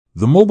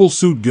The Mobile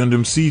Suit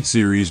Gundam SEED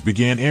series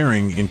began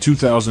airing in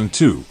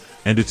 2002,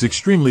 and its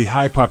extremely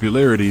high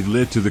popularity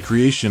led to the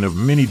creation of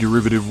many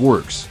derivative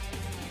works.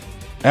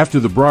 After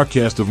the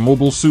broadcast of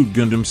Mobile Suit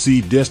Gundam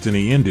SEED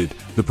Destiny ended,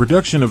 the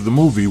production of the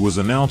movie was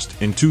announced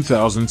in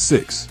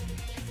 2006.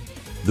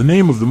 The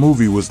name of the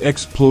movie was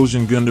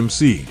Explosion Gundam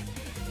SEED.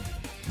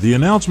 The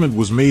announcement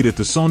was made at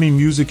the Sony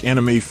Music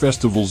Anime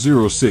Festival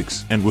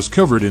 06 and was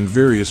covered in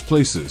various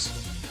places.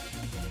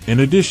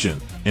 In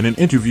addition, in an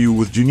interview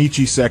with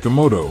Junichi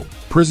Sakamoto,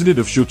 president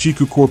of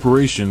Shochiku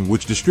Corporation,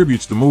 which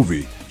distributes the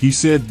movie, he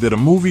said that a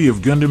movie of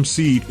Gundam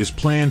SEED is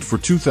planned for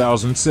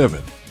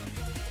 2007.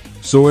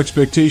 So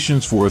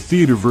expectations for a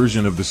theater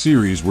version of the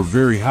series were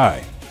very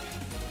high.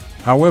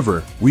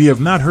 However, we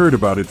have not heard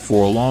about it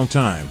for a long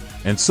time,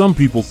 and some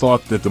people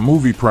thought that the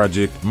movie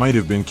project might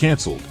have been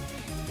cancelled.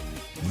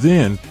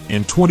 Then,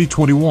 in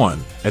 2021,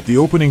 at the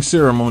opening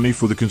ceremony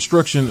for the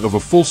construction of a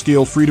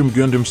full-scale Freedom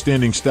Gundam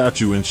standing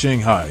statue in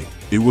Shanghai,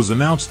 it was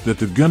announced that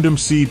the Gundam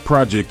SEED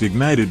project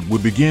Ignited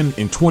would begin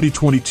in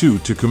 2022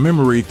 to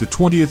commemorate the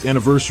 20th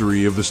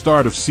anniversary of the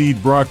start of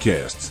SEED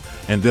broadcasts,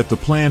 and that the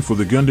plan for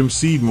the Gundam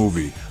SEED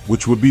movie,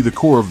 which would be the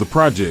core of the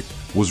project,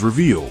 was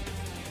revealed.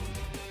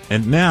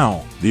 And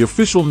now, the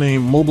official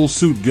name Mobile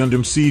Suit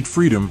Gundam SEED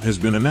Freedom has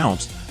been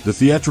announced. The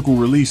theatrical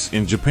release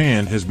in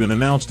Japan has been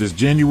announced as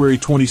January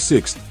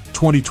 26,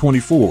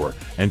 2024,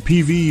 and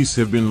PVs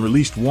have been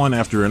released one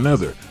after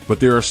another, but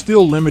there are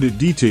still limited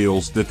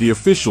details that the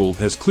official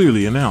has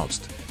clearly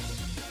announced.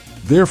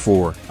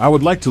 Therefore, I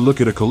would like to look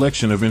at a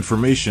collection of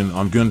information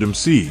on Gundam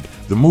SEED,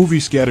 the movie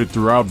scattered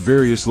throughout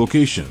various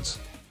locations.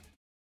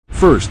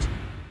 First,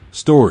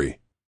 story.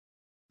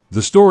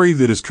 The story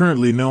that is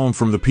currently known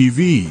from the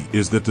PV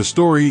is that the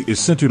story is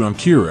centered on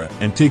Kira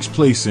and takes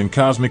place in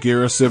Cosmic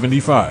Era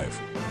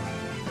 75.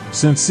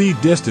 Since SEED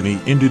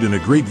Destiny ended in a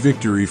great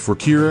victory for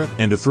Kira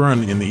and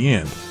Athrun in the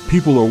end,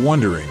 people are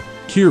wondering,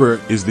 Kira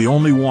is the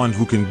only one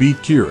who can beat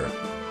Kira.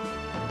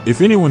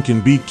 If anyone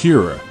can beat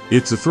Kira,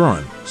 it's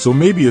Athrun, so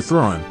maybe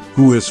Athrun,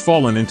 who has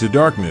fallen into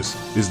darkness,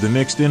 is the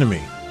next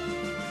enemy.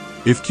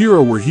 If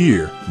Kira were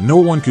here, no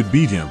one could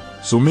beat him,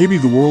 so maybe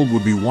the world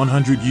would be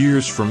 100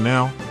 years from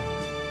now.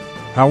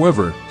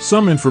 However,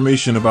 some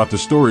information about the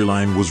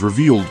storyline was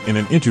revealed in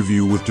an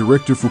interview with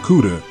director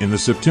Fukuda in the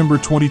September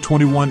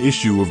 2021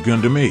 issue of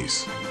Gundam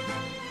Ace.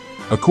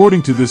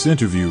 According to this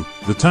interview,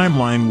 the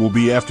timeline will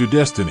be after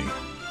Destiny.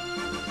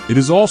 It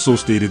is also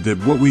stated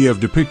that what we have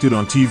depicted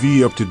on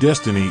TV up to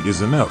Destiny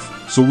is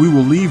enough, so we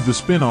will leave the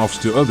spin-offs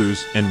to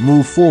others and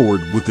move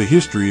forward with the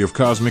history of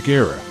Cosmic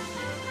Era.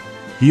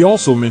 He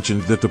also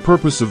mentioned that the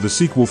purpose of the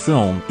sequel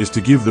film is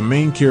to give the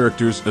main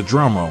characters a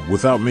drama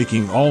without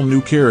making all new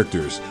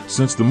characters,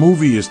 since the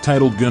movie is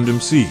titled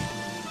Gundam SEED.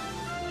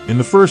 In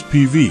the first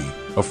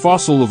PV, a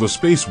fossil of a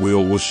space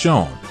whale was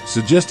shown,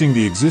 suggesting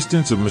the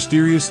existence of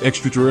mysterious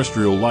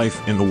extraterrestrial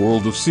life in the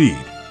world of SEED.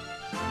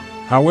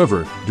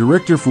 However,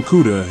 director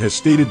Fukuda has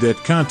stated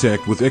that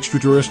contact with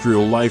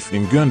extraterrestrial life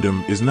in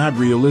Gundam is not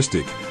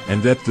realistic,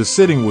 and that the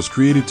setting was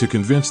created to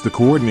convince the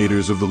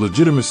coordinators of the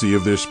legitimacy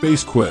of their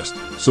space quest,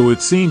 so it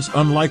seems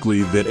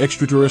unlikely that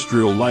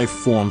extraterrestrial life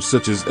forms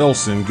such as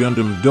Else in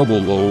Gundam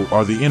 00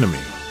 are the enemy.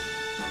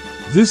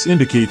 This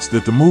indicates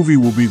that the movie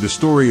will be the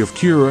story of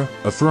Kira,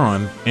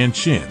 Athrun, and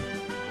Shin.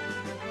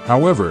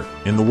 However,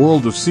 in the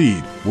world of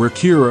SEED, where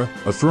Kira,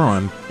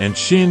 Athrun, and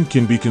Shin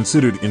can be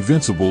considered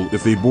invincible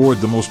if they board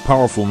the most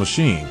powerful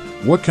machine,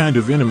 what kind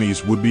of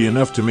enemies would be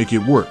enough to make it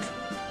work?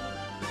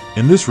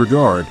 In this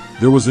regard,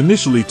 there was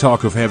initially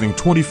talk of having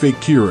 20 fake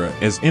Kira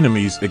as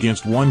enemies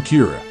against one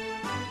Kira.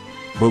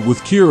 But with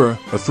Kira,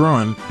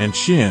 Athrun, and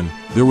Shin,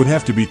 there would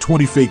have to be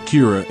 20 fake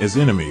Kira as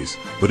enemies,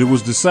 but it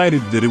was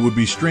decided that it would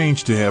be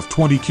strange to have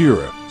 20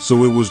 Kira,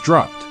 so it was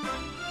dropped.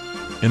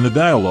 In the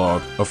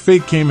dialogue, a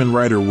fake Kamen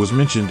Rider was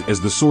mentioned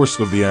as the source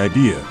of the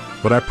idea,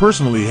 but I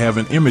personally have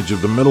an image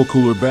of the Metal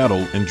Cooler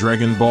battle in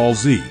Dragon Ball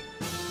Z.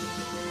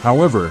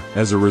 However,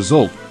 as a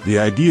result, the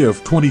idea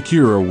of 20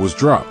 Kira was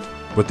dropped,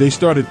 but they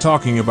started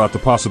talking about the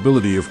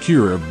possibility of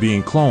Kira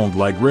being cloned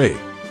like Rei.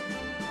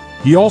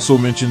 He also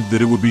mentioned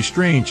that it would be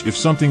strange if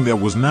something that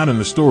was not in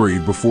the story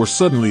before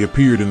suddenly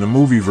appeared in the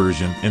movie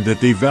version, and that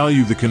they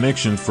value the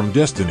connection from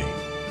Destiny.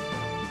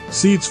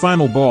 SEED's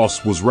final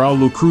boss was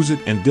Raul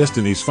Cruzit, and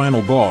Destiny's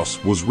final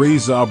boss was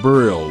Reza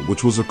Burrell,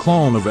 which was a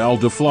clone of Al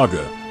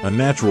Deflaga, a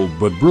natural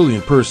but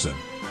brilliant person.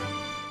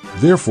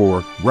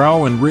 Therefore,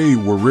 Rao and Ray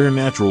were rare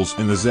naturals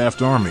in the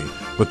Zaft army,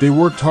 but they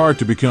worked hard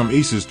to become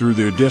aces through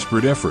their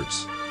desperate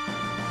efforts.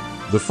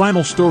 The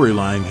final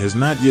storyline has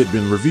not yet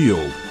been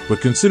revealed, but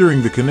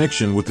considering the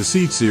connection with the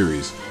SEED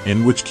series,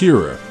 in which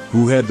Kira,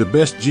 who had the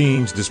best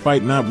genes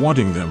despite not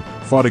wanting them,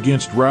 fought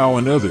against Rao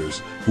and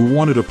others, who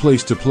wanted a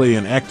place to play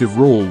an active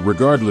role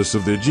regardless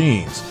of their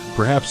genes,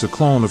 perhaps a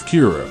clone of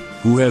Kira,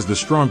 who has the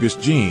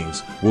strongest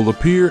genes, will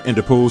appear and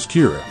oppose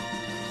Kira.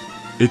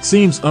 It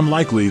seems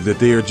unlikely that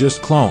they are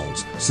just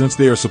clones, since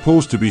they are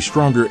supposed to be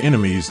stronger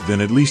enemies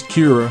than at least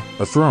Kira,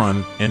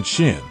 Athrun, and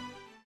Shin.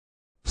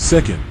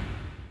 Second,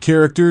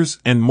 characters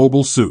and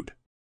mobile suit.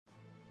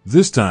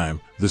 This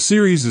time, the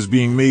series is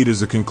being made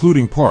as a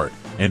concluding part,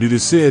 and it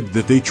is said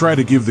that they try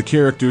to give the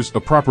characters a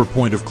proper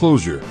point of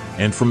closure,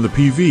 and from the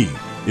PV,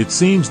 it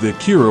seems that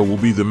Kira will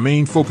be the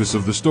main focus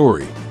of the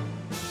story.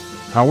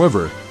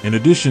 However, in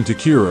addition to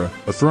Kira,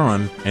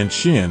 Athron, and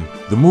Shin,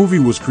 the movie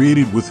was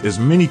created with as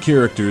many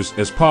characters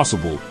as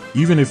possible,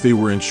 even if they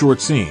were in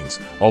short scenes,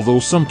 although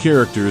some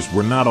characters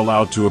were not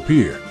allowed to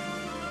appear.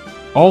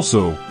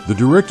 Also, the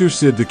director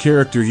said the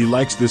character he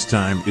likes this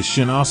time is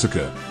Shin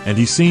Asuka, and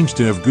he seems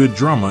to have good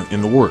drama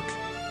in the work.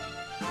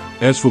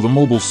 As for the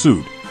mobile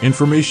suit,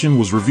 information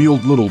was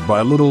revealed little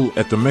by little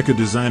at the Mecha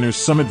Designers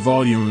Summit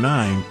Volume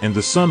 9 and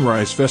the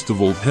Sunrise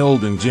Festival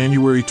held in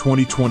January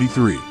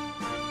 2023.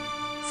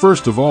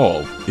 First of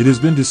all, it has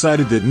been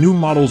decided that new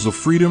models of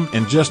Freedom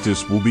and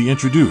Justice will be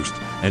introduced,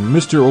 and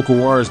Mr.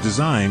 Okawara's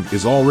design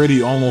is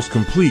already almost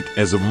complete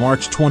as of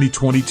March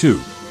 2022.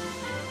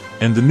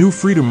 And the new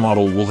Freedom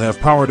model will have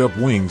powered-up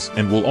wings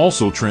and will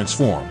also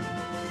transform.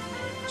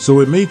 So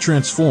it may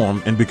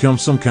transform and become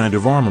some kind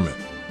of armament.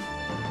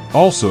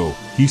 Also,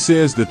 he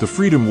says that the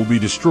Freedom will be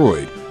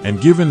destroyed,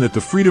 and given that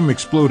the Freedom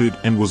exploded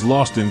and was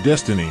lost in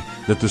Destiny,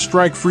 that the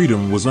Strike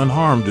Freedom was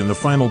unharmed in the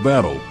final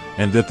battle,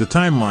 and that the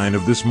timeline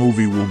of this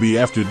movie will be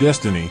after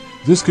Destiny,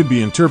 this could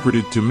be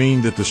interpreted to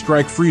mean that the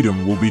Strike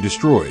Freedom will be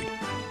destroyed.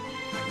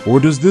 Or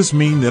does this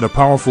mean that a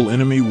powerful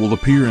enemy will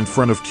appear in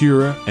front of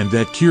Kira and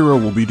that Kira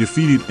will be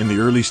defeated in the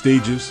early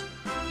stages?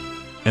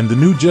 And the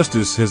new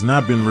Justice has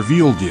not been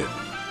revealed yet.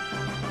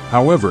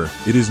 However,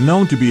 it is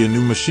known to be a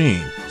new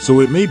machine,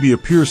 so it may be a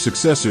pure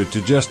successor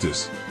to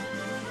Justice.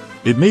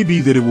 It may be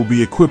that it will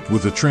be equipped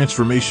with a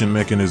transformation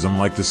mechanism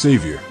like the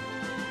Savior.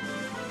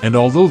 And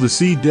although the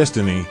Seed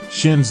Destiny,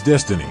 Shin's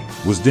Destiny,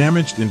 was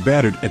damaged and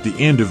battered at the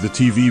end of the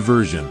TV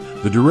version,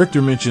 the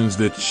director mentions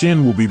that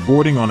Shin will be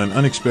boarding on an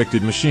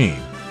unexpected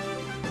machine.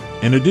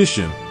 In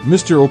addition,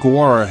 Mr.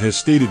 Okawara has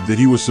stated that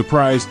he was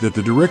surprised that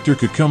the director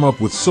could come up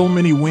with so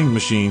many winged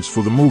machines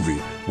for the movie,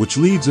 which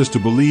leads us to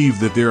believe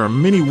that there are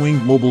many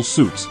winged mobile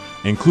suits,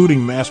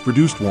 including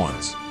mass-produced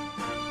ones.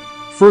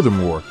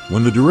 Furthermore,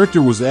 when the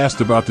director was asked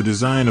about the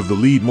design of the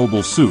lead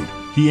mobile suit,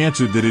 he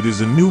answered that it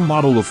is a new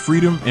model of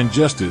Freedom and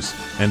Justice,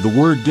 and the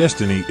word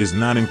Destiny is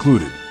not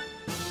included.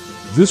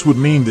 This would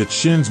mean that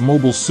Shin's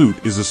mobile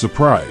suit is a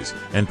surprise,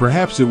 and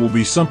perhaps it will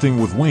be something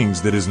with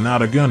wings that is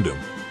not a Gundam.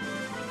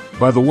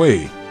 By the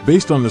way,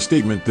 based on the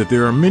statement that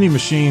there are many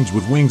machines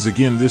with wings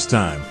again this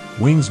time,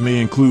 wings may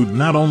include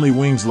not only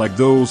wings like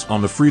those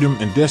on the Freedom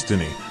and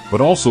Destiny, but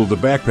also the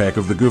backpack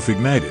of the Goof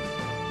Ignited.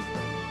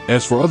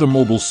 As for other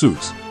mobile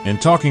suits, and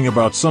talking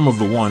about some of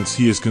the ones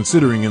he is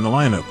considering in the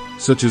lineup,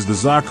 such as the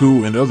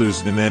Zaku and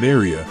others in that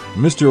area,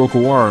 Mr.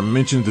 Okawara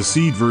mentioned the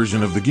Seed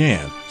version of the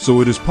GAN,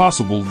 so it is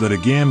possible that a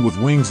GAN with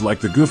wings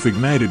like the Goof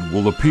Ignited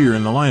will appear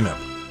in the lineup.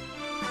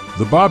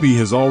 The Bobby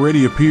has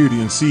already appeared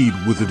in Seed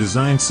with a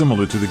design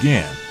similar to the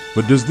GAN,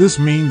 but does this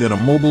mean that a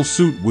mobile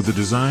suit with a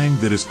design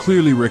that is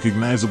clearly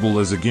recognizable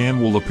as a GAN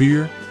will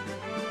appear?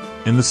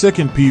 In the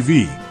second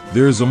PV,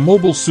 there is a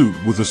mobile suit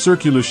with a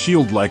circular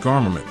shield-like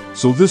armament,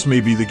 so this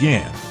may be the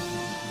GAN.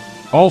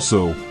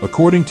 Also,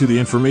 according to the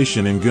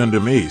information in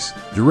Gundam Ace,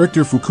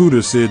 director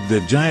Fukuda said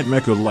that giant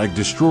mecha like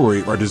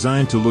Destroy are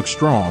designed to look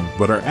strong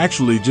but are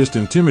actually just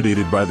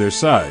intimidated by their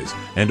size,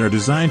 and are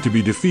designed to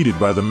be defeated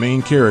by the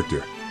main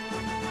character.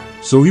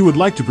 So he would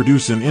like to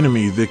produce an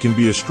enemy that can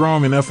be a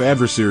strong enough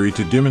adversary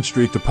to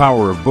demonstrate the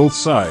power of both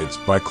sides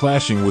by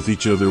clashing with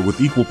each other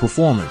with equal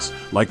performance,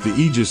 like the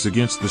Aegis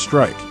against the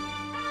Strike.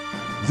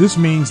 This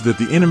means that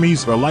the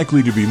enemies are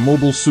likely to be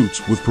mobile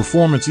suits with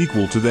performance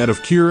equal to that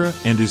of Kira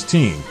and his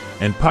team,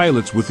 and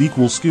pilots with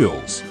equal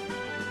skills.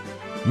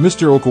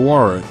 Mr.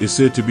 Okawara is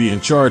said to be in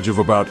charge of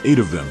about 8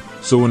 of them,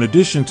 so in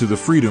addition to the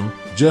Freedom,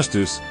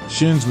 Justice,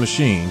 Shin's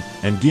Machine,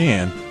 and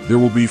GAN, there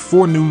will be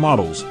 4 new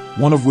models,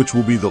 one of which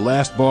will be the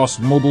last boss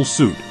mobile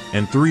suit,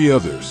 and 3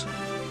 others.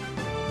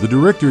 The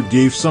director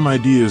gave some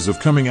ideas of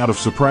coming out of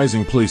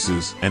surprising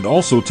places and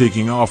also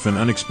taking off in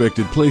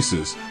unexpected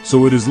places,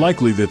 so it is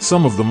likely that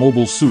some of the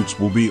mobile suits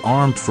will be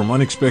armed from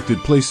unexpected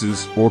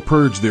places or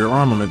purge their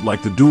armament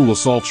like the Dual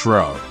Assault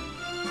Shroud.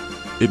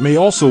 It may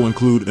also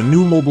include a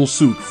new mobile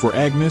suit for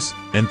Agnes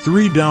and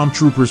 3 Down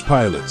Troopers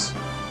pilots.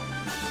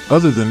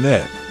 Other than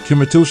that,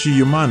 Kimitoshi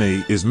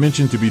Yamane is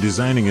mentioned to be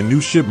designing a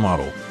new ship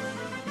model.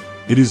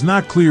 It is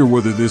not clear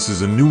whether this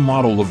is a new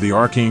model of the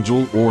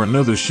Archangel or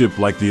another ship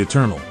like the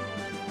Eternal.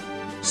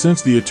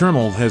 Since the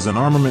Eternal has an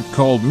armament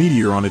called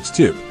Meteor on its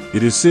tip,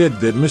 it is said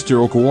that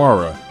Mr.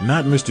 Okawara,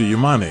 not Mr.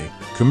 Yamane,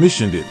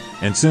 commissioned it,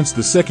 and since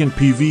the second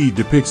PV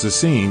depicts a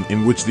scene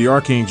in which the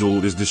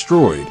Archangel is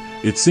destroyed,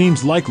 it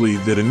seems likely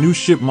that a new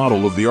ship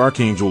model of the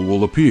Archangel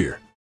will appear.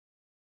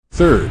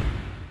 Third,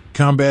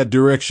 combat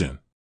direction.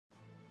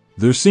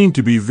 There seem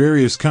to be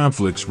various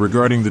conflicts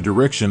regarding the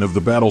direction of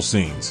the battle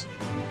scenes.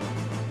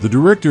 The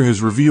director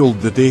has revealed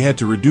that they had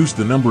to reduce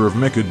the number of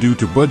mecha due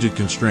to budget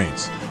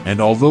constraints,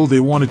 and although they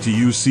wanted to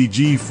use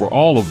CG for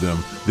all of them,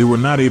 they were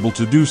not able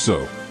to do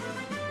so.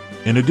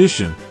 In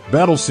addition,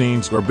 Battle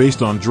scenes are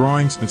based on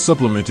drawings and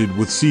supplemented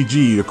with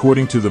CG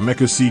according to the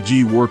Mecha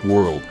CG work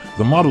world.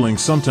 The modeling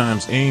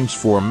sometimes aims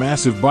for a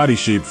massive body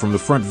shape from the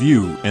front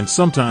view and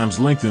sometimes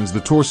lengthens the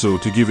torso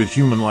to give it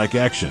human-like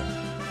action.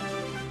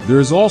 There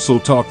is also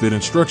talk that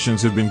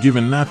instructions have been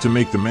given not to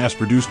make the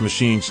mass-produced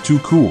machines too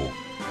cool.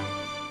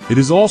 It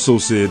is also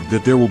said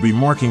that there will be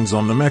markings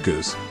on the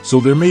mechas, so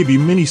there may be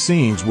many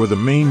scenes where the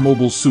main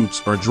mobile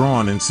suits are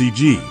drawn in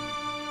CG.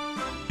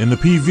 In the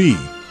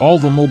PV, all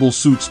the mobile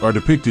suits are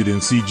depicted in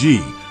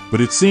CG,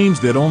 but it seems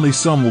that only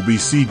some will be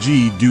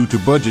CG due to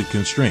budget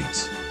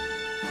constraints.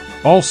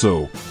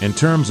 Also, in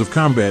terms of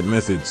combat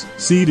methods,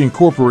 SEED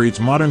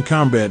incorporates modern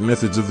combat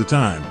methods of the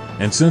time,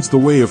 and since the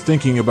way of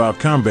thinking about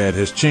combat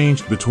has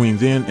changed between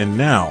then and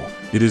now,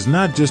 it is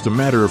not just a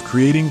matter of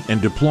creating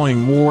and deploying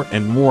more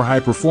and more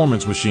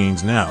high-performance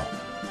machines now.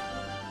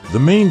 The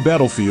main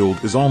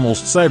battlefield is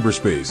almost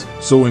cyberspace,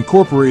 so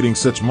incorporating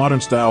such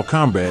modern-style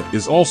combat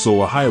is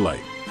also a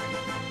highlight.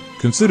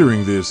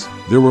 Considering this,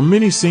 there were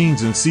many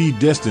scenes in SEED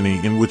Destiny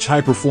in which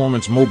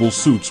high-performance mobile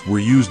suits were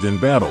used in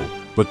battle,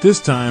 but this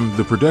time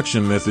the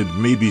production method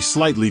may be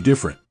slightly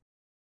different.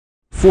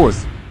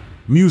 Fourth,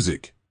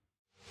 music.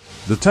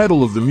 The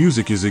title of the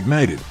music is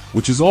Ignited,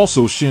 which is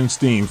also Shin's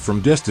theme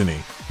from Destiny,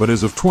 but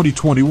as of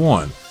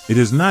 2021, it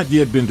has not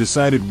yet been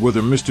decided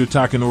whether Mr.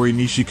 Takanori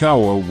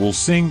Nishikawa will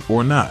sing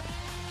or not.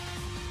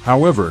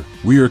 However,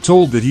 we are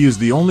told that he is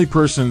the only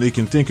person they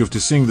can think of to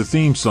sing the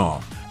theme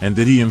song, and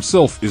that he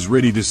himself is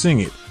ready to sing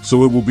it,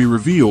 so it will be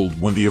revealed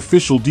when the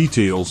official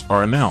details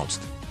are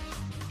announced.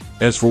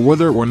 As for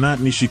whether or not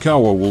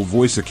Nishikawa will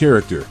voice a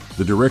character,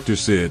 the director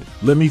said,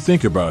 "Let me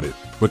think about it,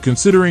 but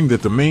considering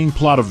that the main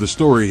plot of the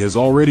story has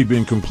already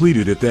been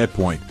completed at that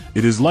point,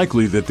 it is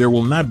likely that there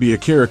will not be a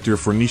character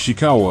for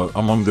Nishikawa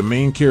among the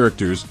main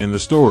characters in the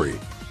story."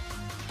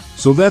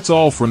 So that's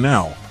all for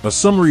now, a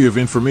summary of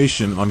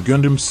information on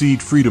Gundam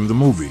SEED Freedom the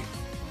movie.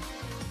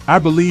 I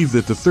believe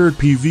that the third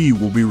PV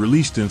will be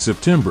released in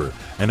September,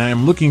 and I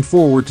am looking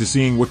forward to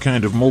seeing what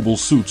kind of mobile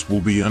suits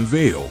will be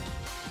unveiled.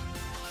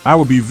 I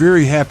would be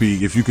very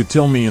happy if you could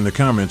tell me in the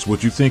comments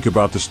what you think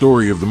about the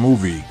story of the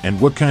movie and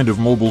what kind of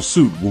mobile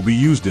suit will be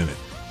used in it.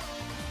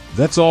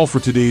 That's all for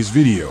today's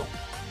video.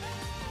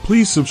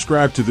 Please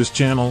subscribe to this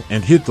channel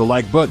and hit the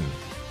like button.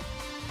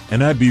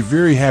 And I'd be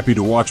very happy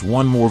to watch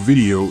one more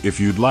video if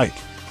you'd like.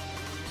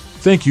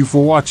 Thank you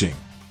for watching.